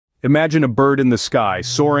Imagine a bird in the sky,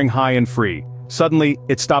 soaring high and free. Suddenly,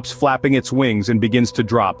 it stops flapping its wings and begins to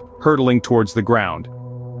drop, hurtling towards the ground.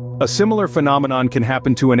 A similar phenomenon can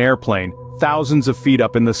happen to an airplane, thousands of feet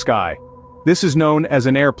up in the sky. This is known as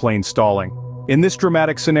an airplane stalling. In this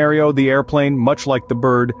dramatic scenario, the airplane, much like the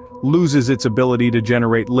bird, loses its ability to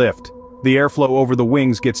generate lift. The airflow over the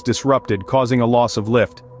wings gets disrupted, causing a loss of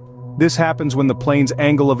lift. This happens when the plane's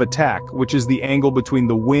angle of attack, which is the angle between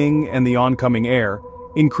the wing and the oncoming air,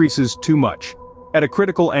 increases too much. At a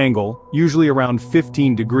critical angle, usually around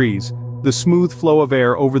 15 degrees, the smooth flow of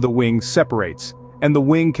air over the wing separates, and the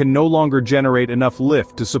wing can no longer generate enough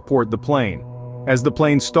lift to support the plane. As the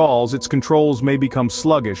plane stalls, its controls may become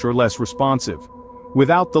sluggish or less responsive.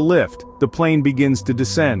 Without the lift, the plane begins to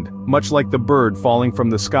descend, much like the bird falling from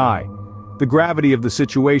the sky. The gravity of the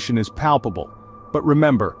situation is palpable. But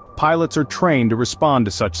remember, pilots are trained to respond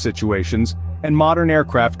to such situations, and modern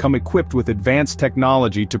aircraft come equipped with advanced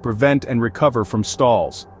technology to prevent and recover from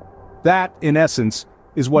stalls. That, in essence,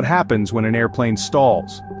 is what happens when an airplane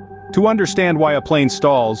stalls. To understand why a plane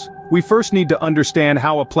stalls, we first need to understand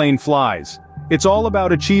how a plane flies. It's all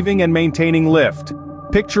about achieving and maintaining lift.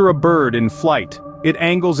 Picture a bird in flight. It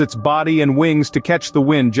angles its body and wings to catch the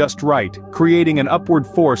wind just right, creating an upward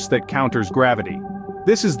force that counters gravity.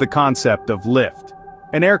 This is the concept of lift.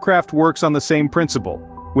 An aircraft works on the same principle,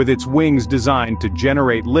 with its wings designed to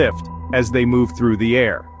generate lift as they move through the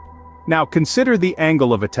air. Now consider the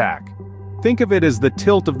angle of attack. Think of it as the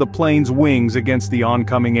tilt of the plane's wings against the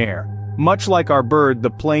oncoming air. Much like our bird, the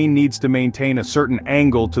plane needs to maintain a certain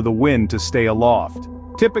angle to the wind to stay aloft.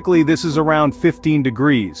 Typically this is around 15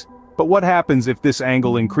 degrees, but what happens if this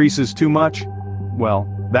angle increases too much? Well,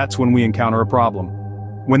 that's when we encounter a problem.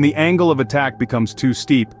 When the angle of attack becomes too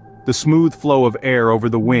steep, the smooth flow of air over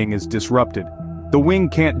the wing is disrupted. The wing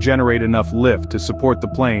can't generate enough lift to support the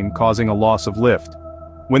plane, causing a loss of lift.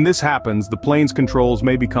 When this happens, the plane's controls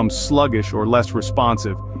may become sluggish or less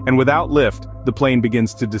responsive, and without lift, the plane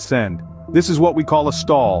begins to descend. This is what we call a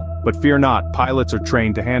stall, but fear not, pilots are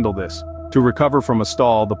trained to handle this. To recover from a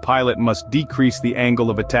stall, the pilot must decrease the angle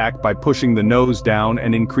of attack by pushing the nose down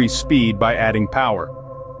and increase speed by adding power.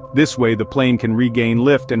 This way the plane can regain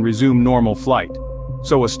lift and resume normal flight.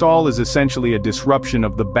 So a stall is essentially a disruption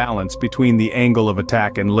of the balance between the angle of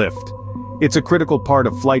attack and lift. It's a critical part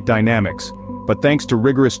of flight dynamics, but thanks to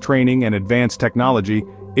rigorous training and advanced technology,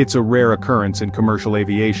 it's a rare occurrence in commercial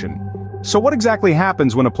aviation. So what exactly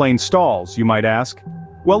happens when a plane stalls, you might ask?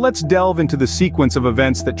 Well, let's delve into the sequence of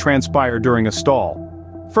events that transpire during a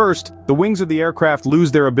stall. First, the wings of the aircraft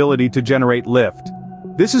lose their ability to generate lift.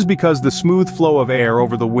 This is because the smooth flow of air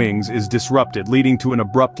over the wings is disrupted, leading to an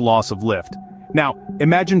abrupt loss of lift. Now,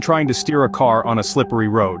 imagine trying to steer a car on a slippery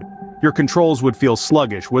road. Your controls would feel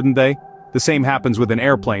sluggish, wouldn't they? The same happens with an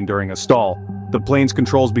airplane during a stall. The plane's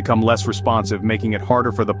controls become less responsive, making it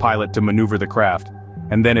harder for the pilot to maneuver the craft.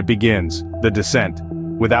 And then it begins, the descent.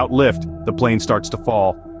 Without lift, the plane starts to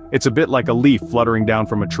fall. It's a bit like a leaf fluttering down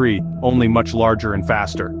from a tree, only much larger and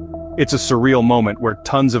faster. It's a surreal moment where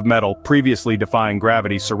tons of metal, previously defying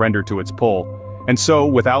gravity, surrender to its pull. And so,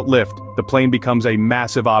 without lift, the plane becomes a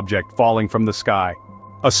massive object falling from the sky.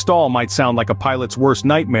 A stall might sound like a pilot's worst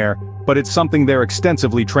nightmare, but it's something they're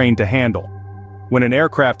extensively trained to handle. When an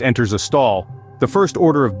aircraft enters a stall, the first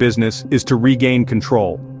order of business is to regain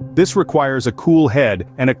control. This requires a cool head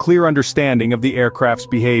and a clear understanding of the aircraft's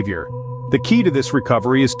behavior. The key to this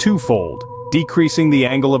recovery is twofold: decreasing the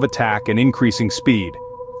angle of attack and increasing speed.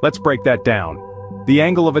 Let's break that down. The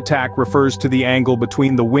angle of attack refers to the angle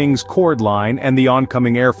between the wing's chord line and the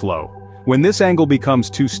oncoming airflow. When this angle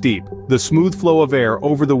becomes too steep, the smooth flow of air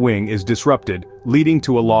over the wing is disrupted, leading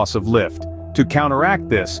to a loss of lift. To counteract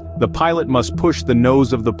this, the pilot must push the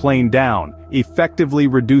nose of the plane down, effectively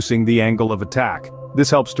reducing the angle of attack.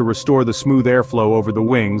 This helps to restore the smooth airflow over the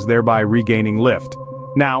wings, thereby regaining lift.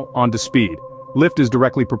 Now, on to speed. Lift is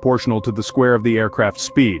directly proportional to the square of the aircraft's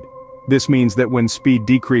speed. This means that when speed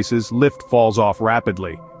decreases, lift falls off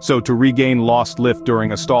rapidly. So to regain lost lift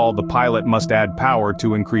during a stall, the pilot must add power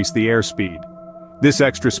to increase the airspeed. This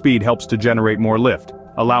extra speed helps to generate more lift,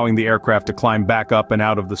 allowing the aircraft to climb back up and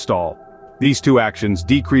out of the stall. These two actions,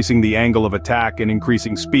 decreasing the angle of attack and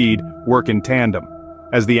increasing speed, work in tandem.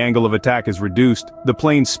 As the angle of attack is reduced, the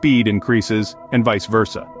plane's speed increases, and vice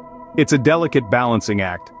versa. It's a delicate balancing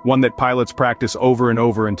act, one that pilots practice over and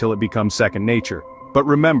over until it becomes second nature. But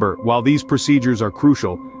remember, while these procedures are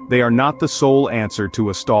crucial, they are not the sole answer to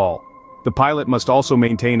a stall. The pilot must also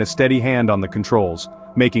maintain a steady hand on the controls,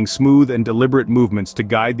 making smooth and deliberate movements to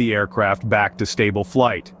guide the aircraft back to stable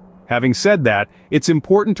flight. Having said that, it's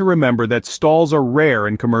important to remember that stalls are rare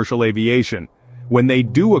in commercial aviation. When they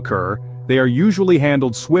do occur, they are usually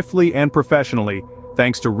handled swiftly and professionally,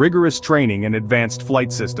 thanks to rigorous training and advanced flight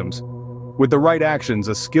systems. With the right actions,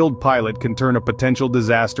 a skilled pilot can turn a potential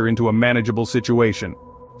disaster into a manageable situation.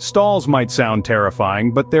 Stalls might sound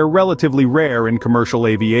terrifying, but they're relatively rare in commercial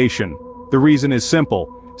aviation. The reason is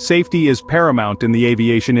simple. Safety is paramount in the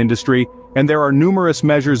aviation industry, and there are numerous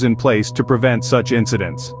measures in place to prevent such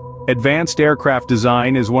incidents. Advanced aircraft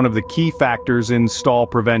design is one of the key factors in stall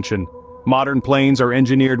prevention. Modern planes are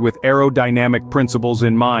engineered with aerodynamic principles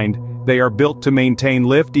in mind. They are built to maintain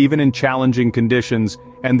lift even in challenging conditions,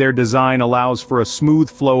 and their design allows for a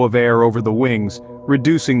smooth flow of air over the wings,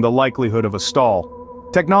 reducing the likelihood of a stall.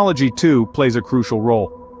 Technology, too, plays a crucial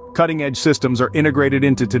role. Cutting-edge systems are integrated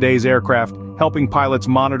into today's aircraft, helping pilots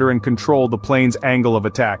monitor and control the plane's angle of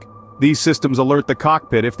attack. These systems alert the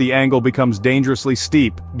cockpit if the angle becomes dangerously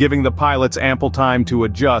steep, giving the pilots ample time to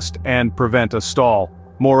adjust and prevent a stall.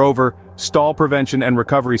 Moreover, stall prevention and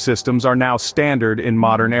recovery systems are now standard in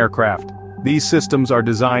modern aircraft. These systems are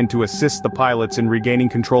designed to assist the pilots in regaining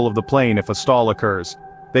control of the plane if a stall occurs.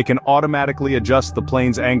 They can automatically adjust the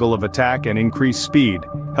plane's angle of attack and increase speed,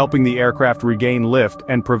 helping the aircraft regain lift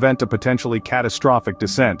and prevent a potentially catastrophic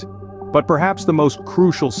descent. But perhaps the most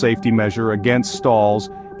crucial safety measure against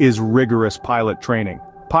stalls is rigorous pilot training.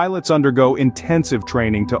 Pilots undergo intensive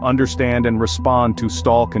training to understand and respond to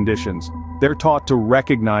stall conditions. They're taught to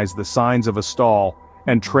recognize the signs of a stall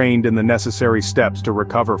and trained in the necessary steps to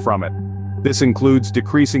recover from it. This includes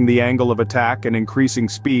decreasing the angle of attack and increasing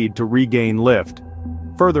speed to regain lift.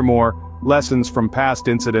 Furthermore, lessons from past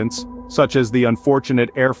incidents, such as the unfortunate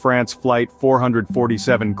Air France Flight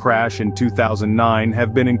 447 crash in 2009,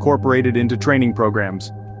 have been incorporated into training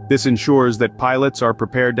programs. This ensures that pilots are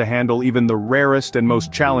prepared to handle even the rarest and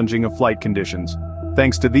most challenging of flight conditions.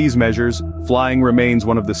 Thanks to these measures, flying remains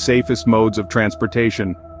one of the safest modes of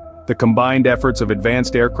transportation. The combined efforts of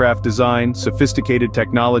advanced aircraft design, sophisticated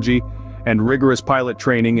technology, and rigorous pilot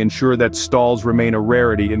training ensure that stalls remain a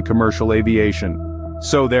rarity in commercial aviation.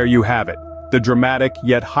 So there you have it, the dramatic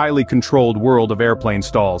yet highly controlled world of airplane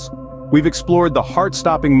stalls. We've explored the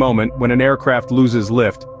heart-stopping moment when an aircraft loses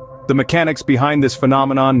lift, the mechanics behind this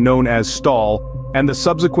phenomenon known as stall, and the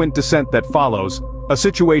subsequent descent that follows, a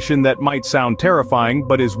situation that might sound terrifying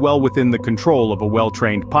but is well within the control of a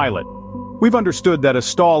well-trained pilot. We've understood that a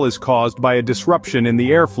stall is caused by a disruption in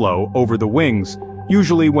the airflow over the wings,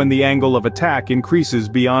 usually when the angle of attack increases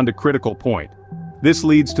beyond a critical point. This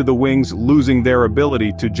leads to the wings losing their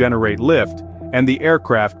ability to generate lift, and the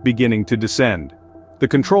aircraft beginning to descend. The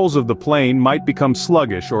controls of the plane might become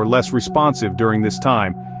sluggish or less responsive during this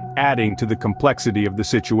time, adding to the complexity of the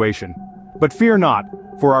situation. But fear not,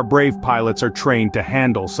 for our brave pilots are trained to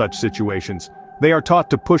handle such situations. They are taught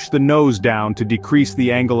to push the nose down to decrease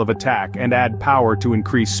the angle of attack and add power to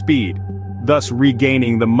increase speed, thus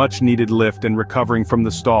regaining the much-needed lift and recovering from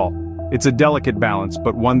the stall. It's a delicate balance,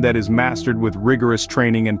 but one that is mastered with rigorous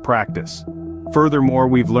training and practice. Furthermore,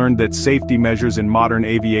 we've learned that safety measures in modern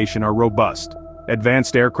aviation are robust.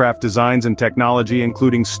 Advanced aircraft designs and technology,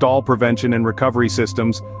 including stall prevention and recovery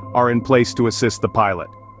systems, are in place to assist the pilot.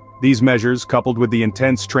 These measures, coupled with the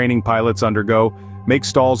intense training pilots undergo, make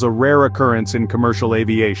stalls a rare occurrence in commercial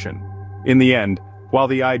aviation. In the end, while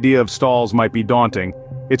the idea of stalls might be daunting,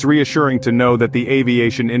 it's reassuring to know that the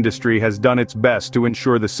aviation industry has done its best to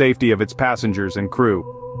ensure the safety of its passengers and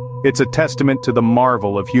crew. It's a testament to the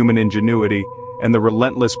marvel of human ingenuity and the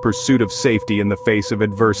relentless pursuit of safety in the face of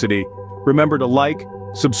adversity. Remember to like,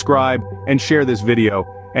 subscribe, and share this video,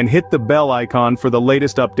 and hit the bell icon for the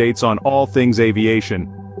latest updates on all things aviation.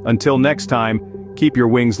 Until next time, keep your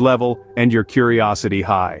wings level and your curiosity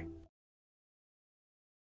high.